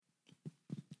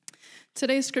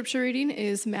Today's scripture reading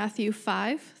is Matthew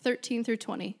 5:13 through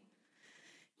 20.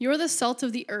 You're the salt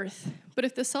of the earth, but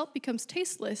if the salt becomes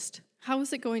tasteless, how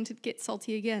is it going to get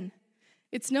salty again?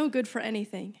 It's no good for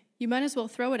anything. You might as well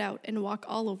throw it out and walk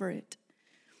all over it.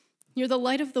 You're the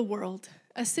light of the world.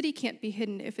 A city can't be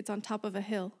hidden if it's on top of a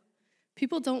hill.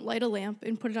 People don't light a lamp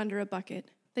and put it under a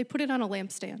bucket. They put it on a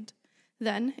lampstand.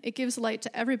 Then it gives light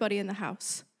to everybody in the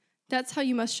house. That's how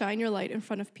you must shine your light in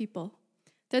front of people.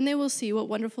 Then they will see what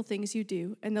wonderful things you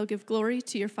do, and they'll give glory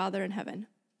to your Father in heaven.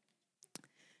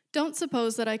 Don't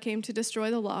suppose that I came to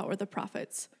destroy the law or the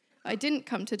prophets. I didn't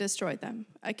come to destroy them.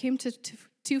 I came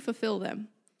to fulfill them.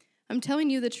 I'm telling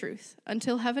you the truth.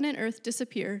 Until heaven and earth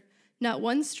disappear, not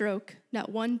one stroke, not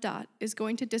one dot is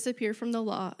going to disappear from the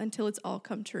law until it's all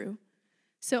come true.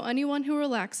 So anyone who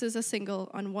relaxes a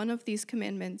single on one of these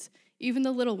commandments, even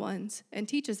the little ones, and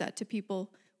teaches that to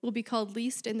people, will be called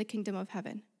least in the kingdom of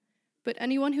heaven. But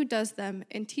anyone who does them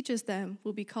and teaches them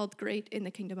will be called great in the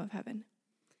kingdom of heaven.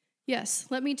 Yes,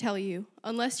 let me tell you,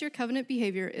 unless your covenant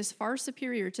behavior is far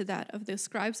superior to that of the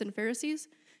scribes and Pharisees,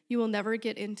 you will never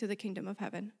get into the kingdom of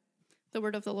heaven. The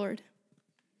word of the Lord.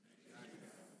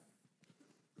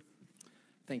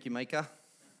 Thank you, Micah.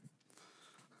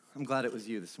 I'm glad it was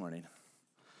you this morning.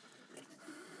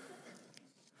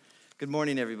 Good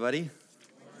morning, everybody.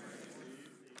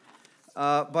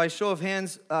 By show of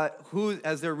hands, who,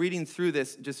 as they're reading through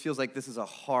this, just feels like this is a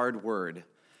hard word?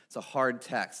 It's a hard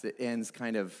text. It ends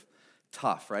kind of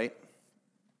tough, right?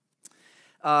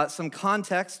 Some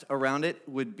context around it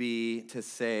would be to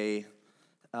say,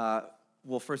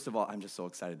 well, first of all, I'm just so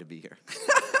excited to be here.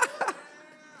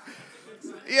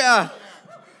 Yeah.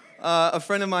 A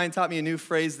friend of mine taught me a new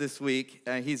phrase this week.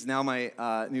 He's now my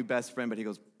new best friend, but he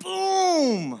goes,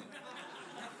 boom!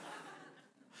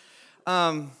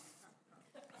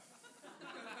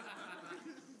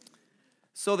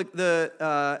 So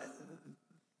the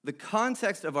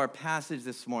context of our passage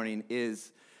this morning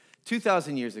is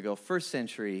 2,000 years ago, first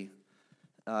century,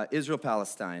 Israel,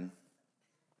 Palestine.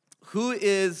 Who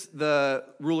is the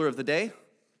ruler of the day?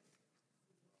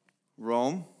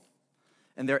 Rome.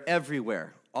 And they're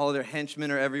everywhere. All of their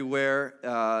henchmen are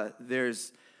everywhere.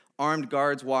 There's armed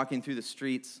guards walking through the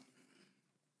streets.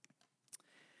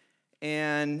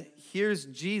 And here's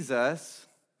Jesus.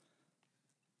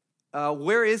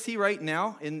 Where is he right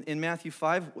now in Matthew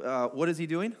 5? What is he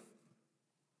doing?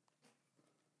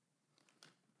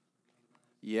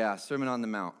 Yeah, Sermon on the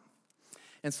Mount.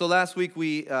 And so last week,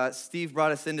 Steve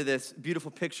brought us into this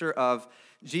beautiful picture of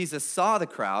Jesus saw the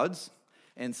crowds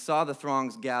and saw the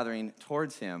throngs gathering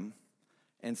towards him.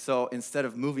 And so instead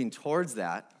of moving towards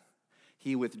that,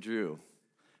 he withdrew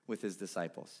with his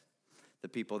disciples, the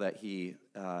people that he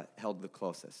held the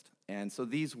closest. And so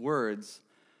these words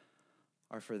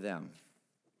are for them.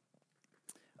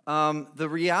 The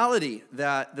reality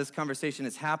that this conversation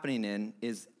is happening in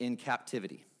is in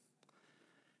captivity.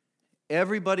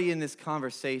 Everybody in this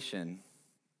conversation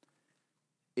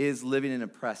is living an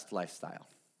oppressed lifestyle.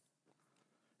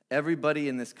 Everybody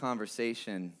in this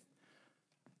conversation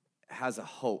has a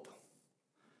hope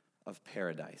of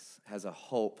paradise, has a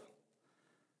hope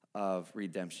of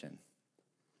redemption.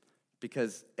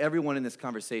 Because everyone in this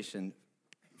conversation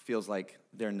feels like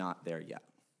they're not there yet.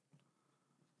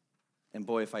 And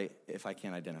boy, if I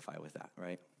can't identify with that,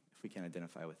 right? If we can't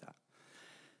identify with that.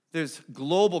 There's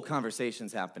global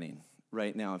conversations happening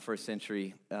right now in first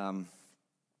century in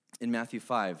Matthew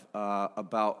 5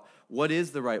 about what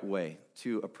is the right way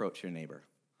to approach your neighbor.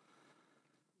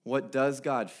 What does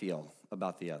God feel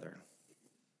about the other?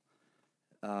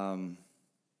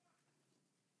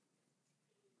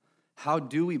 How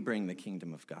do we bring the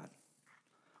kingdom of God?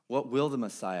 What will the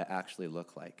Messiah actually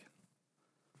look like?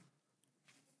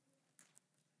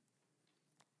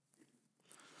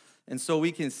 And so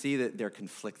we can see that they're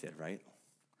conflicted, right?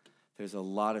 There's a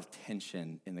lot of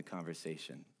tension in the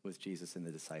conversation with Jesus and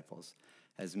the disciples,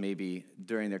 as maybe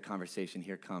during their conversation,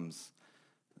 here comes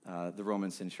the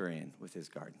Roman centurion with his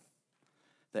guard.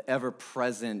 The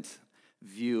ever-present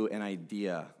view and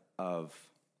idea of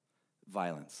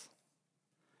violence,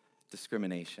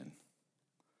 discrimination,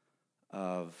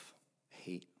 of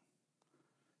hate.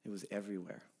 It was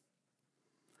everywhere.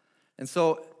 And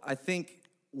so I think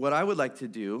what I would like to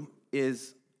do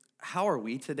is, how are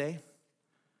we today?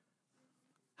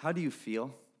 How do you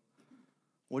feel?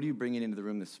 What are you bringing into the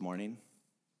room this morning?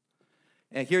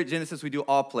 And here at Genesis, we do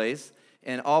all plays.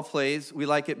 And all plays, we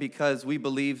like it because we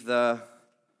believe the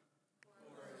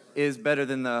is better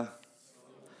than the.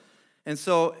 And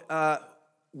so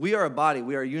we are a body.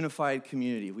 We are a unified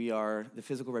community. We are the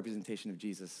physical representation of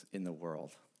Jesus in the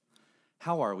world.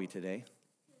 How are we today?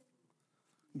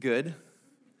 Good.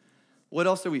 What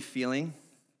else are we feeling?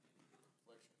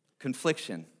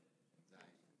 Confliction.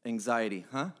 Anxiety,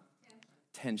 huh?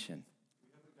 Tension.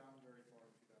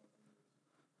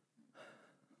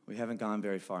 We haven't gone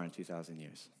very far in 2,000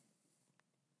 years.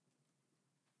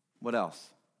 What else?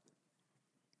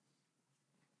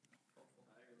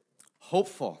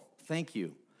 Hopeful. Thank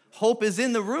you. Hope is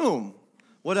in the room.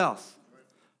 What else?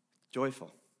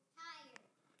 Joyful.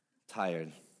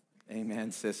 Tired.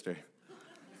 Amen, sister.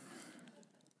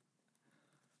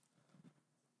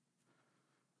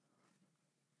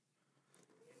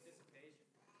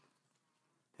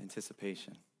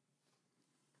 Anticipation.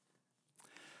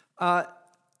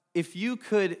 If you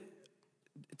could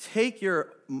take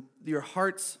your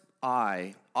heart's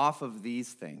eye off of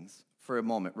these things for a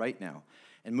moment right now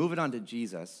and move it onto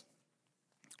Jesus,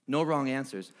 no wrong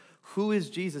answers. Who is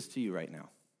Jesus to you right now?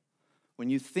 When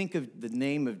you think of the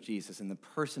name of Jesus and the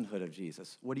personhood of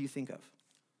Jesus, what do you think of?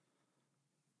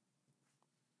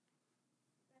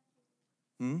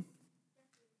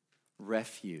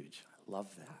 Refuge. I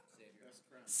love that.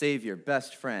 Savior,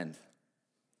 best friend,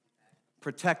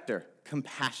 protector,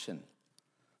 compassion.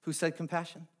 Who said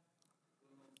compassion?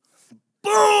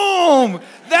 Boom!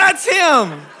 That's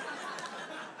him!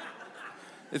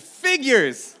 It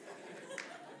figures.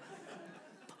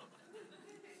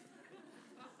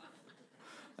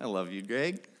 I love you,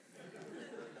 Greg.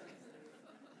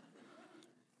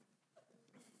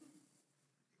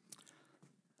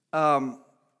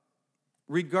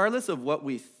 Regardless of what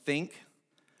we think,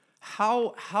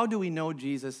 how do we know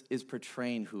Jesus is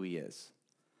portraying who he is?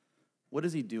 What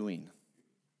is he doing?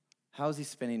 How is he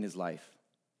spending his life?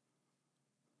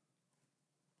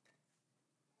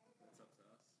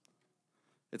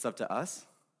 It's up to us?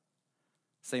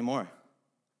 Say more.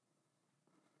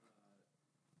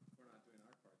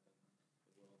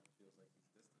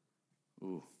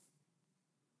 Ooh.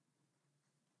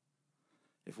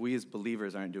 If we as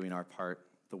believers aren't doing our part,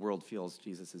 the world feels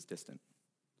Jesus is distant.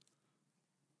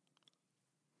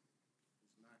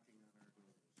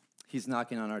 He's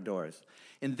knocking on our doors.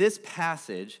 In this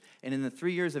passage, and in the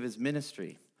 3 years of his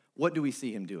ministry, what do we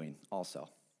see him doing also?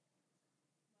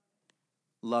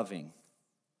 Loving.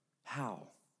 How?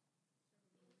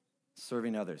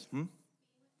 Serving others.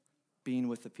 Being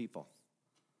with the people.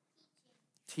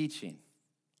 Teaching.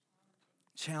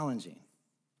 Challenging.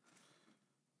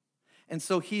 And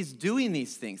so he's doing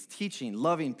these things, teaching,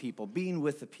 loving people, being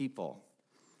with the people,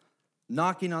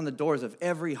 knocking on the doors of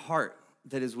every heart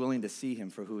that is willing to see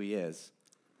him for who he is,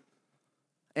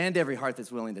 and every heart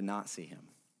that's willing to not see him.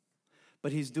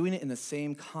 But he's doing it in the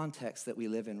same context that we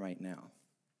live in right now.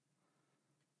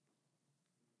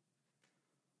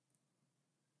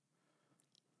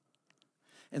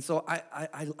 And so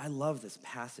I love this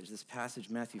passage. This passage,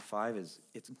 Matthew 5,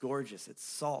 it's gorgeous, it's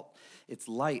salt, it's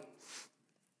light.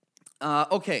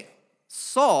 Okay,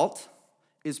 salt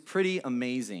is pretty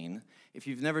amazing. If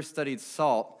you've never studied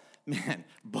salt, man,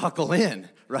 buckle in,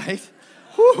 right?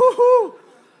 Woo-hoo-hoo.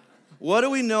 What do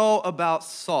we know about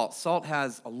salt? Salt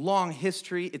has a long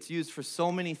history. It's used for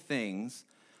so many things.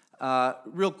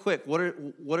 Real quick, what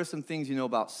are some things you know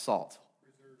about salt?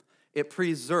 It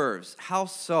preserves. How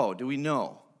so? Do we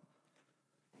know?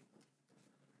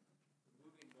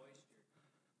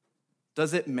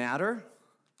 Does it matter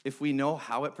if we know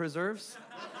how it preserves?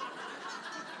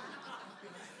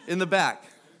 In the back.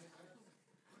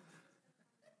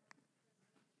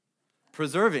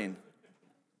 Preserving.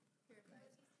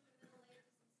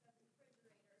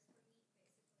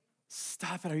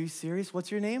 Stop it. Are you serious?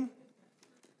 What's your name?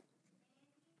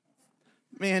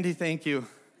 Mandy, thank you.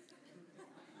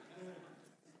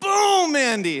 Boom,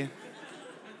 Mandy.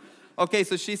 Okay,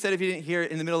 so she said if you didn't hear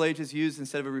it, in the Middle Ages used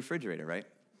instead of a refrigerator, right?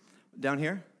 Down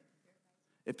here?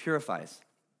 It purifies.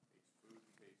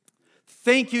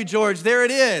 Thank you, George. There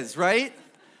it is, right?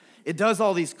 It does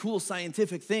all these cool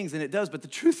scientific things, and it does, but the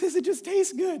truth is it just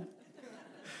tastes good.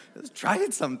 Let's try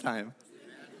it sometime.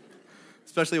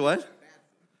 Especially what?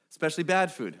 Especially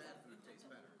bad food.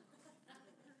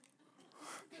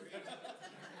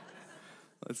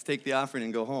 Let's take the offering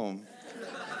and go home.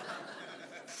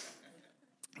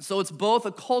 So it's both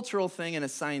a cultural thing and a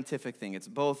scientific thing. It's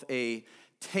both a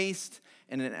taste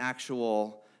and an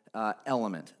actual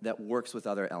element that works with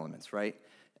other elements, right?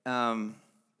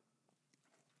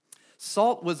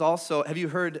 Salt was also, have you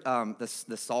heard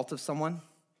the salt of someone?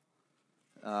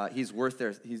 He's worth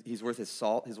his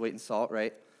salt, his weight in salt,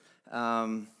 right?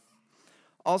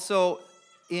 Also,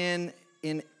 in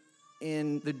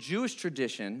the Jewish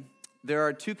tradition, there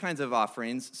are two kinds of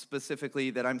offerings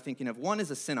specifically that I'm thinking of. One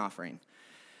is a sin offering.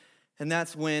 And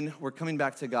that's when we're coming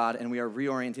back to God and we are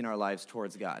reorienting our lives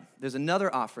towards God. There's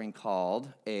another offering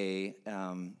called a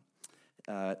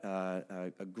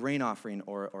a grain offering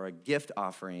or a gift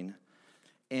offering.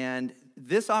 And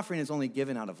this offering is only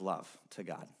given out of love to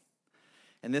God.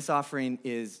 And this offering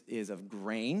is of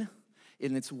grain,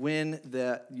 and it's when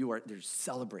they're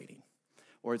celebrating,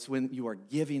 or it's when you are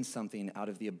giving something out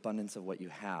of the abundance of what you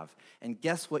have. And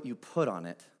guess what you put on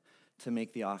it to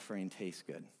make the offering taste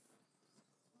good?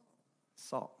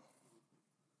 Salt.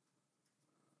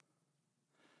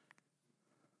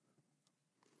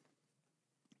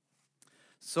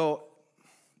 So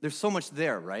there's so much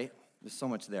there, right? There's so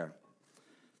much there.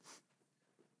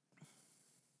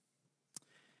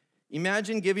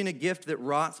 Imagine giving a gift that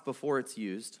rots before it's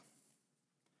used,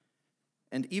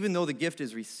 and even though the gift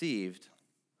is received,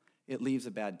 it leaves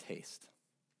a bad taste.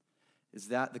 Is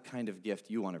that the kind of gift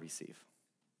you want to receive?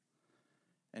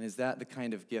 And is that the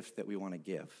kind of gift that we want to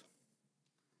give?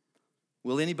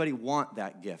 Will anybody want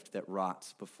that gift that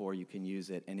rots before you can use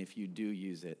it, and if you do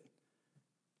use it,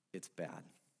 it's bad?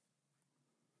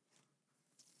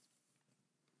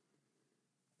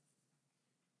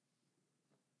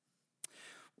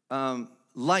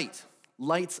 Light.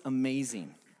 Light's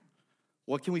amazing.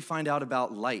 What can we find out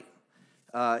about light?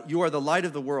 You are the light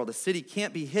of the world. A city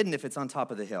can't be hidden if it's on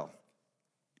top of the hill.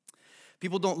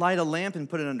 People don't light a lamp and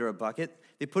put it under a bucket.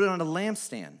 They put it on a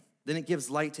lampstand. Then it gives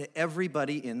light to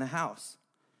everybody in the house.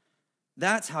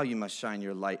 That's how you must shine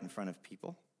your light in front of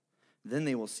people. Then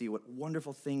they will see what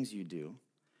wonderful things you do,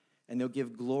 and they'll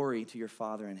give glory to your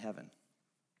Father in heaven.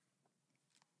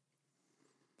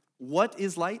 What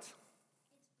is light?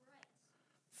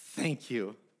 Thank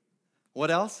you.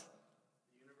 What else?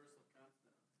 The universal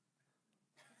constant.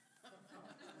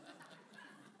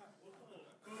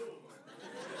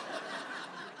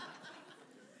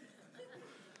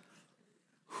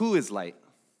 Who is light?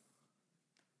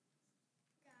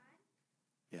 God.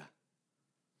 Yeah.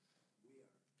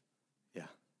 Yeah.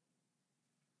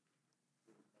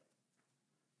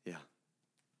 Yeah.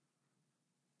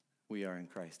 We are in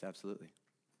Christ, absolutely.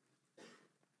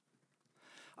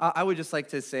 I would just like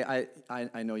to say,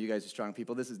 I know you guys are strong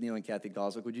people. This is Neil and Kathy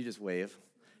Galswick. Would you just wave?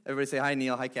 Everybody say hi,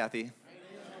 Neil. Hi, Kathy.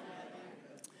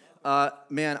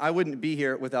 Man, I wouldn't be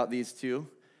here without these two.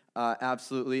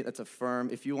 Absolutely. That's a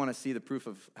firm. If you want to see the proof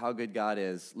of how good God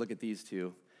is, look at these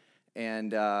two.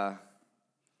 And my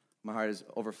heart is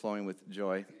overflowing with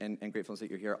joy and gratefulness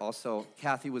that you're here. Also,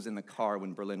 Kathy was in the car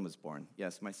when Berlin was born.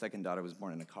 Yes, my second daughter was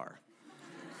born in a car.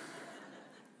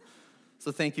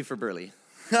 So thank you for Burley.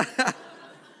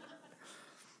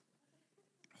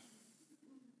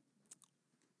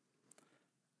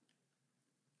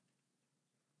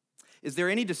 Is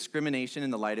there any discrimination in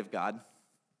the light of God?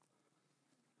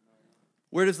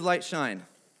 Where does the light shine?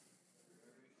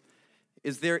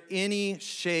 Is there any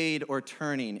shade or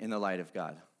turning in the light of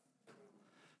God?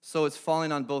 So it's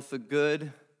falling on both the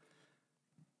good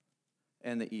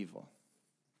and the evil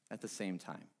at the same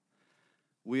time.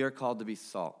 We are called to be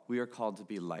salt. We are called to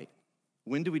be light.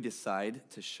 When do we decide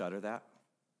to shutter that?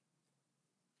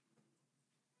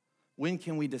 When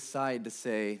can we decide to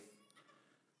say,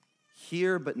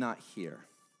 here but not here?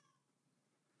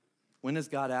 When has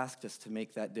God asked us to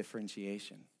make that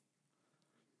differentiation?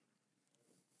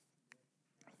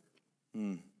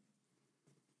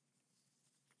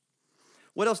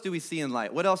 What else do we see in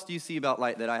light? What else do you see about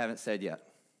light that I haven't said yet?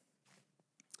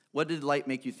 What did light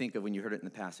make you think of when you heard it in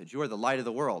the passage? You are the light of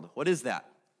the world. What is that?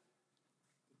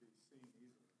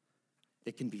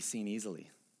 It can be seen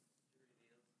easily.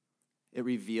 It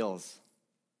reveals.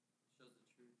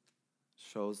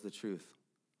 Shows the truth.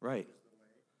 Right.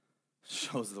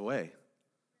 Shows the way.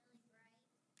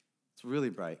 It's really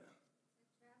bright.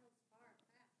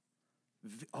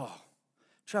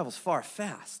 Travels far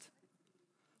fast.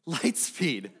 Light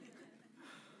speed.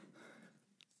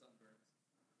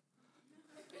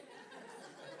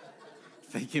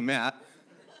 Thank you, Matt.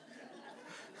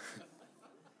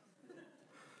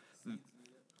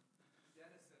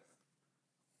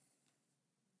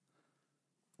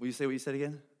 Will you say what you said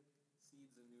again?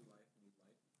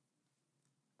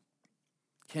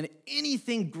 Can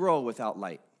anything grow without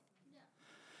light? No.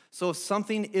 So if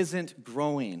something isn't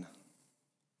growing,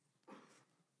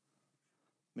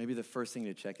 maybe the first thing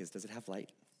to check is, does it have light?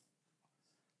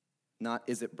 Not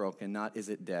is it broken, not is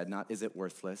it dead, not is it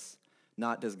worthless,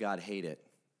 not does God hate it.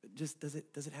 Just does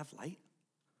it have light?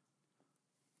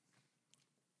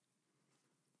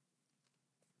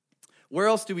 Where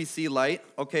else do we see light?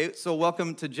 Okay, so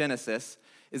welcome to Genesis.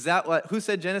 Who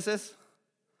said Genesis?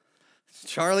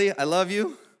 Charlie, I love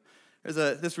you.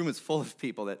 This room is full of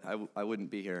people that I wouldn't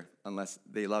be here unless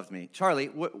they loved me. Charlie,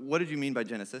 what did you mean by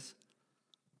Genesis?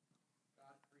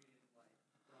 God created light,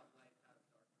 brought light out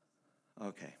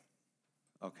of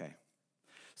darkness. Okay.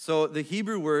 So the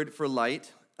Hebrew word for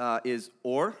light is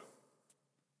or,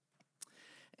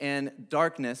 and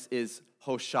darkness is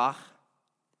hoshach.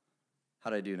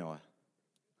 How did I do, Noah?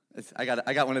 I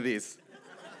got one of these.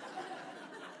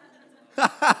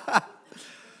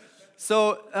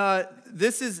 So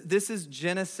this is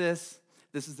Genesis.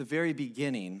 This is the very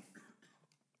beginning.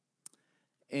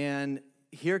 And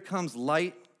here comes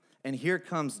light, and here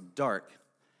comes dark.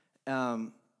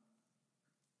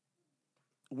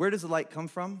 Where does the light come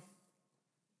from?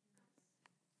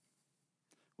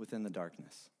 Within the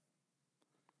darkness.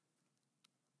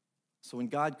 So when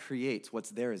God creates, what's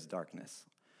there is darkness.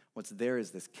 What's there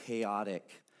is this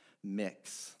chaotic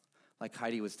mix, like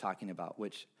Heidi was talking about,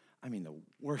 which, I mean, the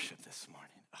worship this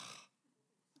morning. Ugh.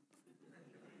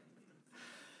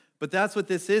 But that's what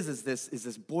this is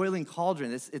this boiling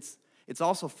cauldron. It's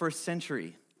also first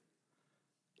century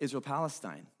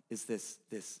Israel-Palestine, is this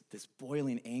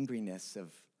boiling angriness of,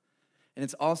 and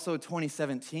it's also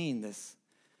 2017, this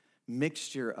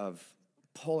mixture of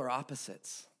polar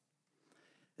opposites.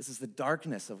 This is the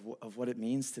darkness of what it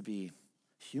means to be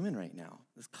human right now,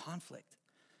 this conflict.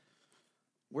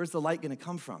 Where's the light going to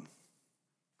come from?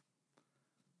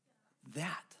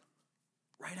 That,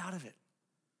 right out of it.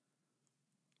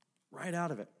 Right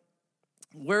out of it.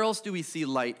 Where else do we see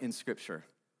light in Scripture?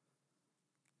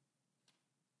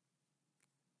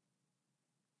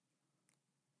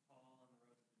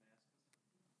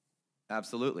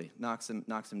 Absolutely. Knocks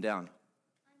him down.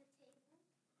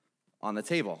 On the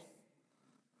table.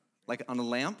 Like on a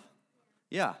lamp?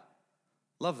 Yeah.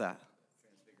 Love that.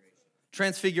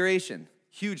 Transfiguration.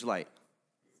 Huge light.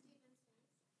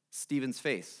 Stephen's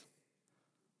face.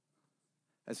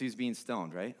 As he was being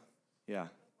stoned, right? Yeah.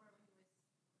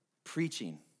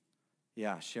 Preaching.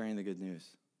 Yeah, sharing the good news.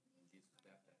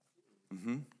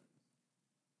 Mm-hmm.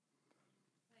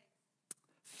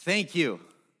 Thank you.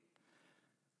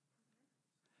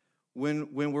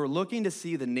 When we're looking to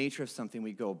see the nature of something,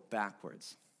 we go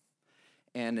backwards.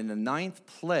 And in the 9th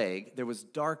plague, there was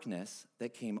darkness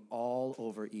that came all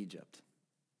over Egypt.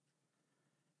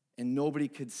 And nobody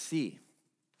could see.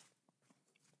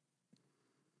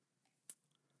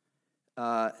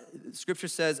 Scripture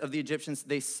says of the Egyptians,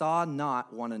 they saw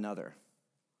not one another.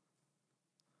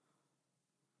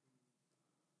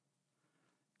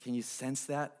 Can you sense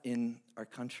that in our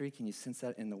country? Can you sense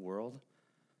that in the world?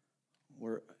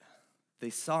 They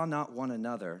saw not one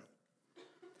another.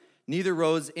 Neither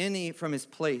rose any from his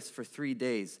place for 3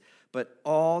 days, but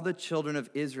all the children of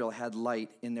Israel had light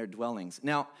in their dwellings.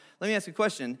 Now, let me ask you a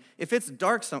question. If it's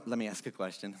dark, let me ask a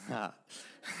question.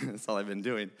 That's all I've been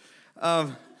doing.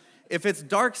 If it's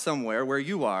dark somewhere where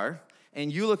you are,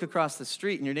 and you look across the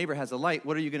street and your neighbor has a light,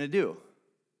 what are you going to do?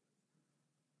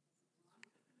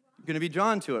 You're going to be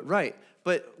drawn to it, right?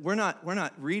 But we're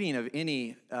not reading of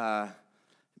any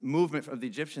movement of the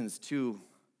Egyptians to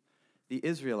the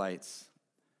Israelites'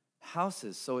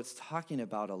 houses. So it's talking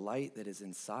about a light that is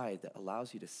inside that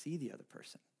allows you to see the other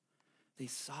person. They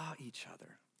saw each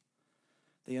other.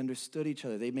 They understood each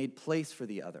other. They made place for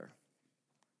the other.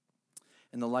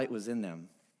 And the light was in them.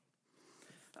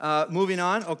 Moving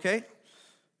on, okay.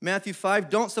 Matthew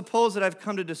 5, don't suppose that I've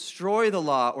come to destroy the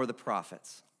law or the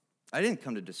prophets. I didn't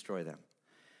come to destroy them.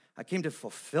 I came to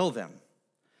fulfill them.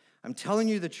 I'm telling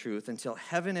you the truth, until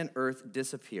heaven and earth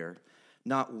disappear,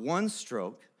 not one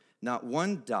stroke, not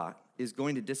one dot is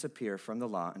going to disappear from the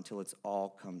law until it's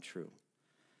all come true.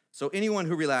 So anyone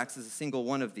who relaxes a single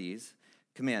one of these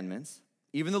commandments,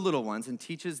 even the little ones, and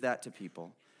teaches that to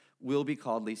people, will be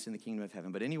called least in the kingdom of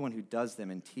heaven. But anyone who does them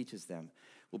and teaches them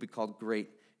will be called great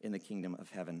in the kingdom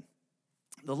of heaven.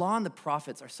 The law and the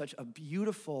prophets are such a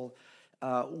beautiful,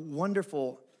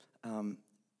 wonderful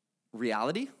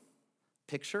reality,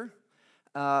 picture.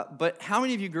 But how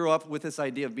many of you grew up with this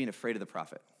idea of being afraid of the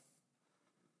prophet?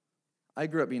 I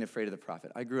grew up being afraid of the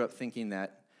prophet. I grew up thinking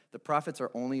that the prophets are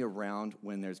only around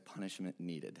when there's punishment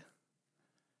needed.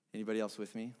 Anybody else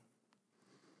with me?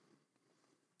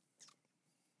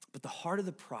 But the heart of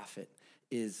the prophet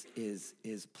is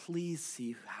please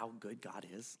see how good God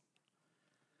is.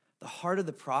 The heart of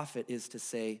the prophet is to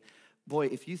say, boy,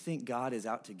 if you think God is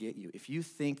out to get you, if you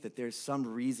think that there's some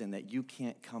reason that you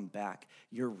can't come back,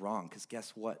 you're wrong, because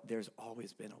guess what? There's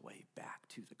always been a way back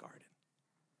to the garden.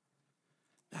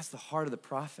 That's the heart of the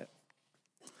prophet.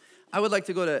 I would like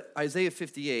to go to Isaiah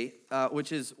 58,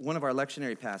 which is one of our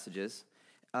lectionary passages,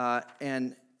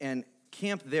 and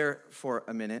camp there for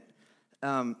a minute.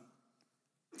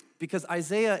 Because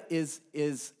Isaiah is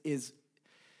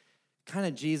kind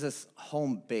of Jesus'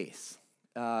 home base.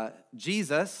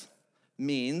 Jesus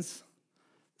means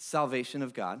salvation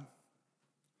of God.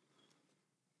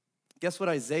 Guess what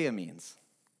Isaiah means?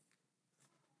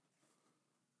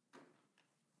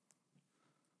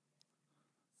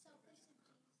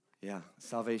 Yeah,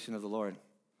 salvation of the Lord.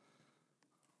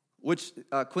 Which,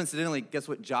 coincidentally, guess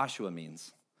what Joshua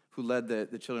means, who led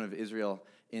the children of Israel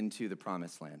into the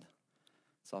promised land.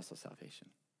 It's also salvation.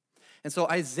 And so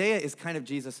Isaiah is kind of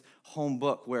Jesus' home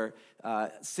book, where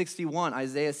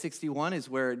Isaiah 61 is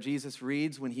where Jesus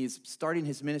reads when he's starting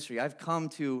his ministry. I've come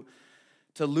to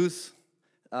loose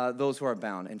those who are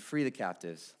bound and free the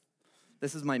captives.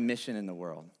 This is my mission in the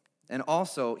world. And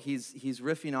also, he's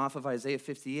riffing off of Isaiah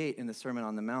 58 in the Sermon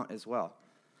on the Mount as well.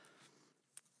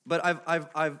 But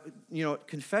I've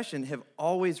confession, have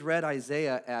always read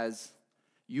Isaiah as,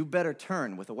 you better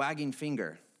turn with a wagging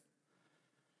finger.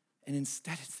 And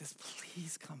instead it says,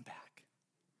 please come back.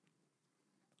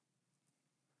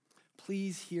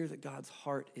 Please hear that God's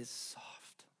heart is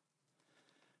soft.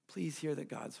 Please hear that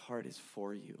God's heart is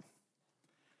for you.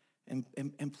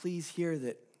 And please hear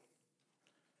that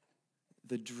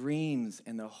the dreams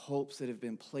and the hopes that have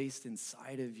been placed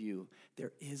inside of you,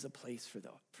 there is a place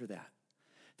for that.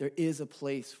 There is a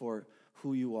place for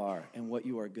who you are and what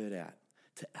you are good at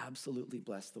to absolutely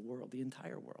bless the world, the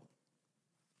entire world.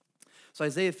 So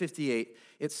Isaiah 58,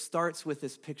 it starts with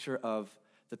this picture of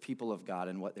the people of God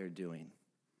and what they're doing.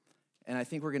 And I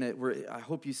think I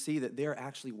hope you see that they're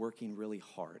actually working really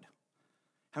hard.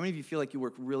 How many of you feel like you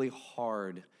work really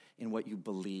hard in what you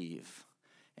believe?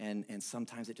 And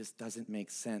sometimes it just doesn't make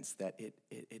sense that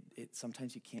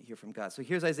sometimes you can't hear from God. So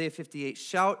here's Isaiah 58.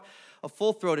 Shout, a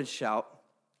full-throated shout.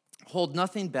 Hold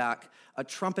nothing back, a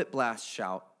trumpet blast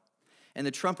shout. And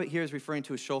the trumpet here is referring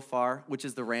to a shofar, which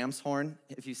is the ram's horn,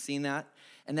 if you've seen that.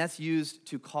 And that's used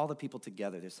to call the people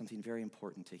together. There's something very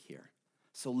important to hear.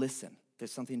 So listen.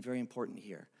 There's something very important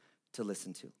here to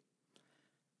listen to.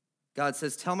 God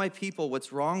says, tell my people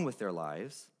what's wrong with their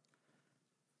lives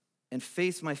and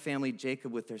face my family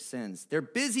Jacob with their sins. They're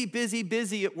busy, busy,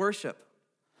 busy at worship.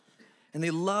 And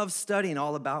they love studying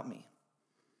all about me.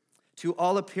 To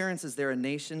all appearances, they're a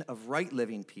nation of right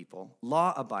living people,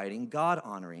 law-abiding,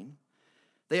 God-honoring.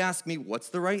 They ask me, what's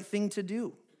the right thing to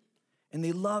do? And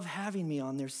they love having me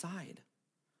on their side.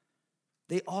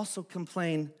 They also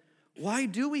complain, why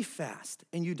do we fast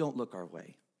and you don't look our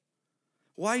way?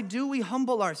 Why do we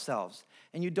humble ourselves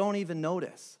and you don't even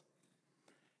notice?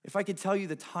 If I could tell you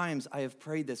the times I have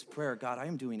prayed this prayer, God, I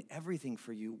am doing everything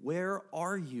for you. Where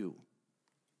are you?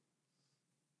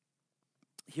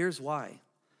 Here's why.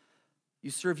 You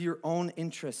serve your own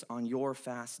interests on your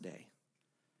fast day,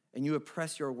 and you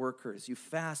oppress your workers. You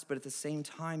fast, but at the same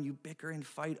time, you bicker and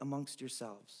fight amongst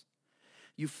yourselves.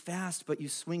 You fast, but you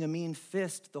swing a mean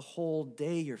fist the whole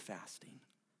day you're fasting.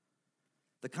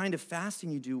 The kind of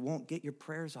fasting you do won't get your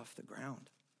prayers off the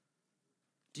ground.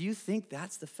 Do you think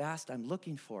that's the fast I'm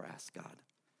looking for? Ask God.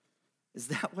 Is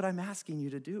that what I'm asking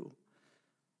you to do?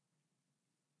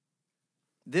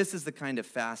 This is the kind of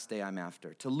fast day I'm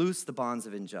after, to loose the bonds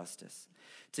of injustice,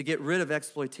 to get rid of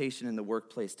exploitation in the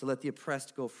workplace, to let the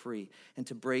oppressed go free, and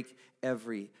to break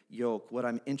every yoke. What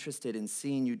I'm interested in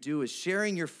seeing you do is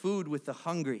sharing your food with the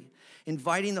hungry,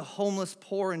 inviting the homeless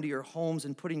poor into your homes,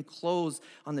 and putting clothes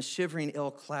on the shivering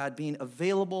ill-clad, being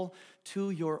available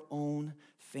to your own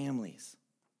families.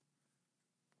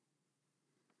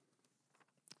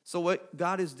 So what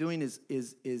God is doing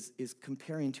is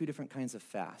comparing two different kinds of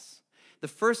fasts. The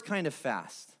first kind of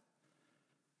fast,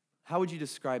 how would you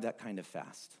describe that kind of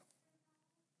fast?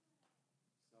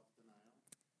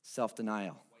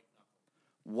 Self-denial.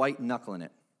 White knuckling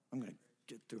it. I'm going to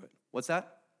get through it. What's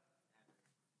that?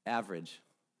 Average.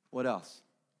 What else?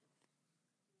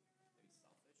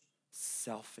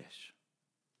 Selfish.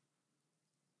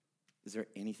 Is there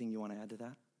anything you want to add to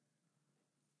that?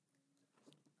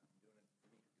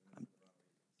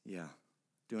 Yeah.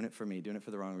 Doing it for me. Doing it for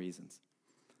the wrong reasons.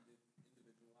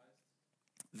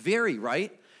 Very,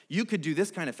 right? You could do this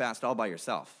kind of fast all by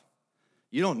yourself.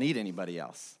 You don't need anybody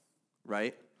else,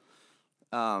 right?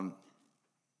 When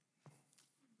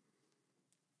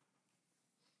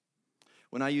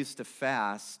I used to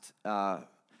fast in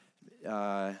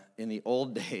the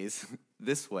old days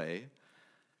this way,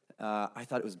 I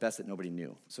thought it was best that nobody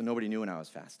knew. So nobody knew when I was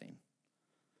fasting.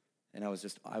 And I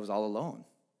was all alone.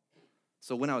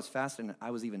 So when I was fasting,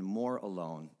 I was even more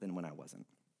alone than when I wasn't.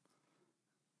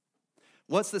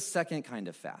 What's the second kind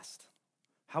of fast?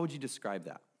 How would you describe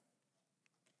that?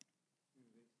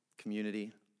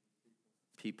 Community,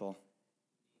 people.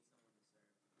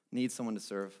 Need someone to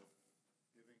serve.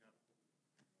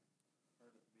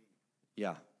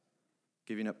 Yeah,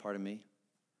 giving up part of me.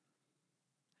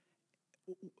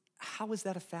 How is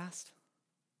that a fast?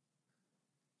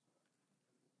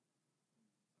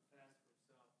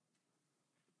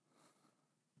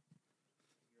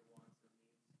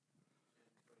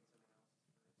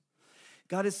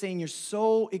 God is saying you're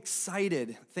so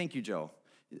excited. Thank you, Joe.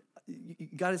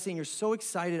 God is saying you're so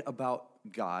excited about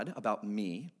God, about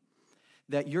me,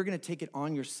 that you're going to take it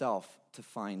on yourself to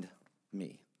find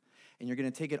me. And you're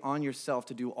going to take it on yourself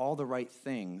to do all the right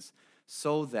things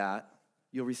so that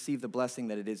you'll receive the blessing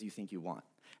that it is you think you want.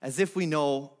 As if we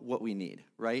know what we need,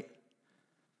 right?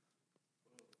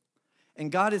 And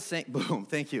God is saying, boom,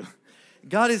 thank you.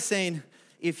 God is saying,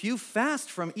 if you fast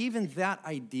from even that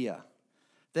idea,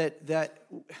 that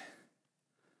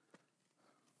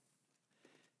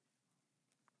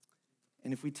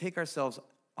and if we take ourselves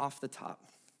off the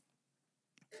top,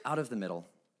 out of the middle,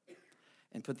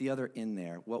 and put the other in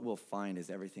there, what we'll find is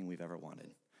everything we've ever wanted,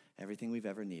 everything we've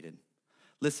ever needed.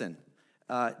 Listen,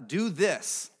 do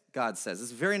this, God says.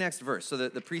 This is the very next verse. So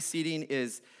the preceding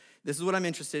is, this is what I'm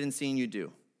interested in seeing you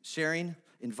do. Sharing,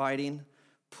 inviting,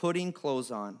 putting clothes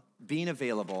on, being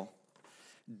available.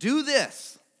 Do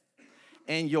this,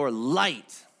 and your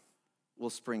light will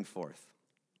spring forth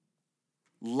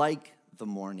like the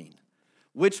morning.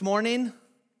 Which morning?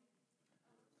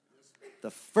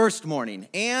 The first morning.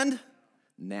 And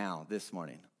now, this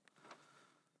morning.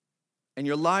 And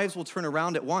your lives will turn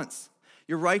around at once.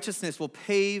 Your righteousness will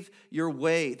pave your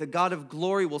way. The God of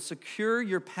glory will secure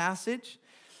your passage.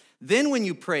 Then when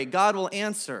you pray, God will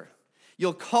answer.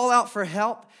 You'll call out for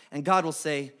help, and God will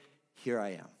say, here I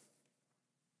am.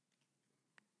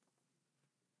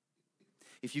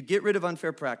 If you get rid of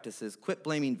unfair practices, quit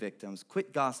blaming victims,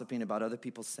 quit gossiping about other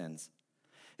people's sins,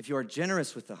 if you are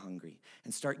generous with the hungry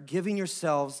and start giving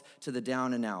yourselves to the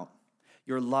down and out,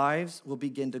 your lives will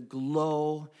begin to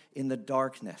glow in the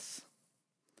darkness.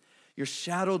 Your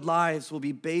shadowed lives will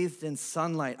be bathed in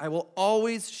sunlight. I will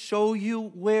always show you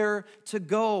where to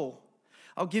go.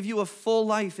 I'll give you a full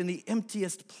life in the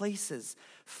emptiest places.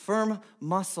 Firm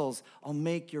muscles, I'll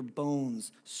make your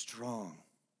bones strong.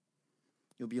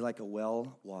 You'll be like a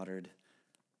well-watered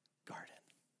garden.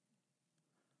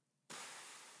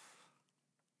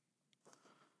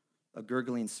 A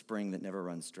gurgling spring that never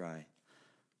runs dry.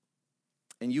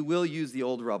 And you will use the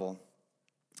old rubble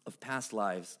of past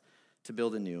lives to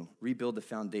build anew, rebuild the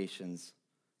foundations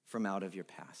from out of your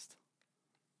past.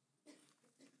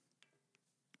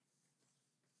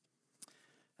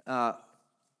 I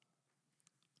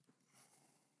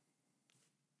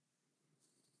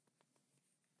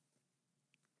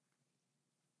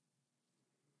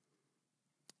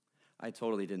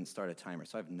totally didn't start a timer,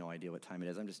 so I have no idea what time it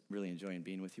is. I'm just really enjoying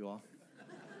being with you all.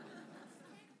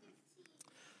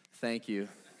 Thank you.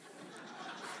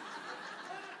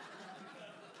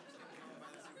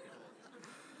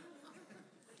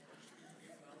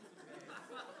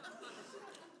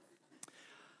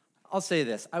 I'll say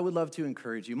this. I would love to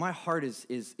encourage you. My heart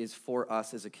is for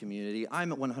us as a community.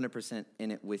 I'm at 100%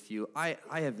 in it with you. I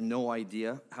have no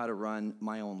idea how to run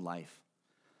my own life.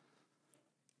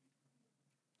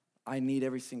 I need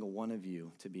every single one of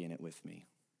you to be in it with me.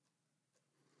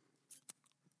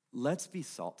 Let's be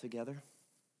salt together.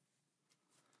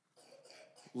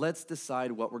 Let's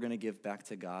decide what we're going to give back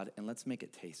to God, and let's make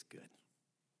it taste good.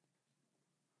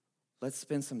 Let's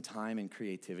spend some time in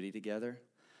creativity together.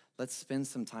 Let's spend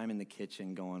some time in the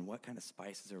kitchen going, what kind of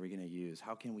spices are we going to use?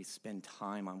 How can we spend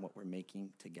time on what we're making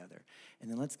together? And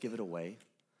then let's give it away.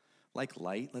 Like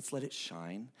light, let's let it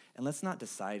shine. And let's not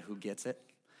decide who gets it.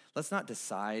 Let's not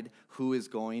decide who is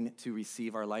going to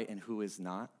receive our light and who is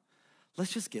not.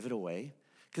 Let's just give it away.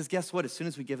 Because guess what? As soon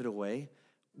as we give it away,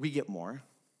 we get more.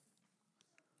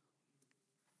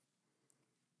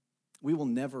 We will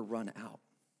never run out.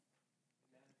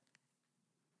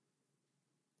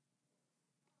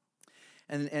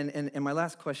 And my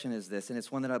last question is this, and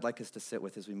it's one that I'd like us to sit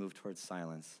with as we move towards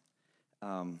silence.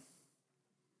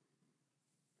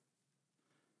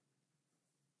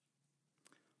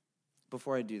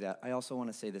 Before I do that, I also want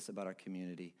to say this about our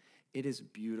community. It is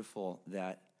beautiful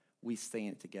that we stay in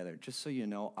it together. Just so you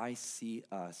know, I see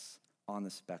us on the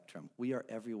spectrum. We are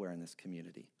everywhere in this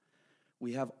community.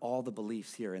 We have all the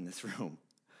beliefs here in this room.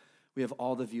 We have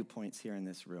all the viewpoints here in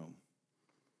this room.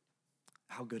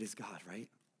 How good is God, right?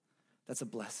 That's a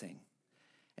blessing.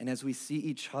 And as we see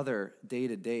each other day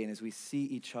to day, and as we see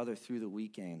each other through the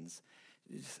weekends,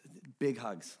 big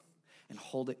hugs and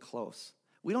hold it close.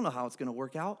 We don't know how it's going to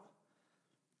work out.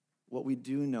 What we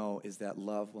do know is that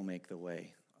love will make the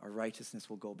way. Our righteousness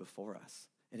will go before us,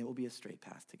 and it will be a straight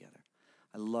path together.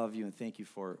 I love you, and thank you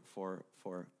for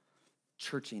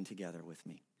churching together with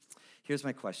me. Here's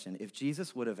my question. If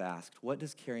Jesus would have asked, what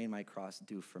does carrying my cross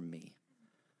do for me?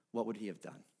 What would he have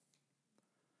done?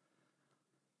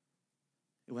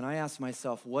 When I ask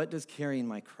myself, what does carrying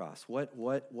my cross, what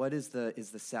is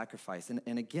the sacrifice?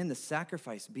 And again, the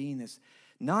sacrifice being this,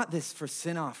 not this for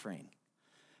sin offering,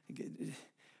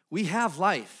 We have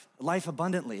life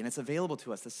abundantly, and it's available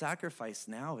to us. The sacrifice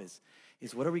now is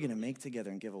what are we going to make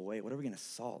together and give away? What are we going to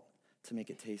salt to make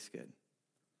it taste good?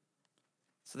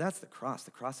 So that's the cross.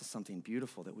 The cross is something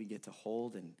beautiful that we get to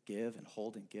hold and give and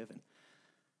hold and give. And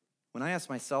when I ask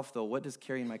myself, though, what does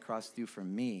carrying my cross do for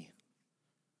me?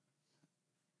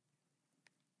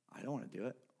 I don't want to do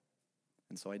it,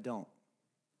 and so I don't.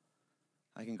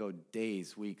 I can go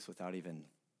days, weeks without even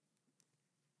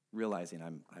realizing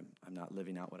I'm not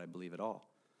living out what I believe at all.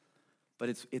 But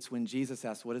it's when Jesus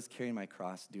asks, what does carrying my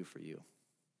cross do for you?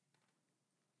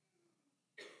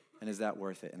 And is that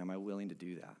worth it? And am I willing to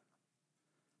do that?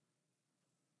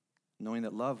 Knowing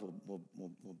that love will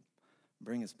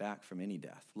bring us back from any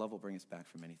death. Love will bring us back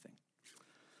from anything.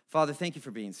 Father, thank you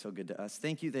for being so good to us.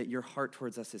 Thank you that your heart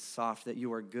towards us is soft, that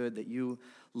you are good, that you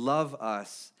love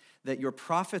us, that your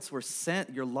prophets were sent,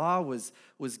 your law was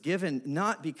given,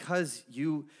 not because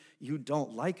you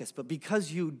don't like us, but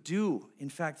because you do. In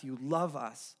fact, you love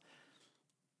us.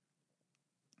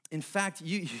 In fact,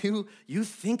 you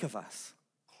think of us.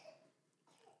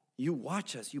 You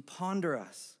watch us. You ponder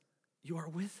us. You are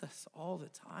with us all the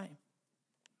time.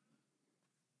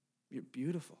 You're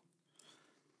beautiful.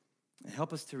 And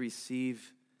help us to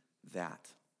receive that.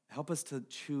 Help us to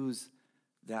choose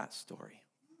that story.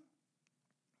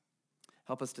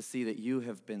 Help us to see that you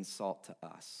have been salt to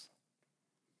us.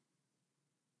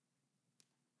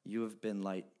 You have been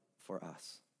light for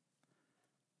us.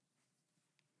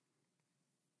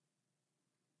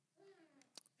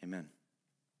 Amen.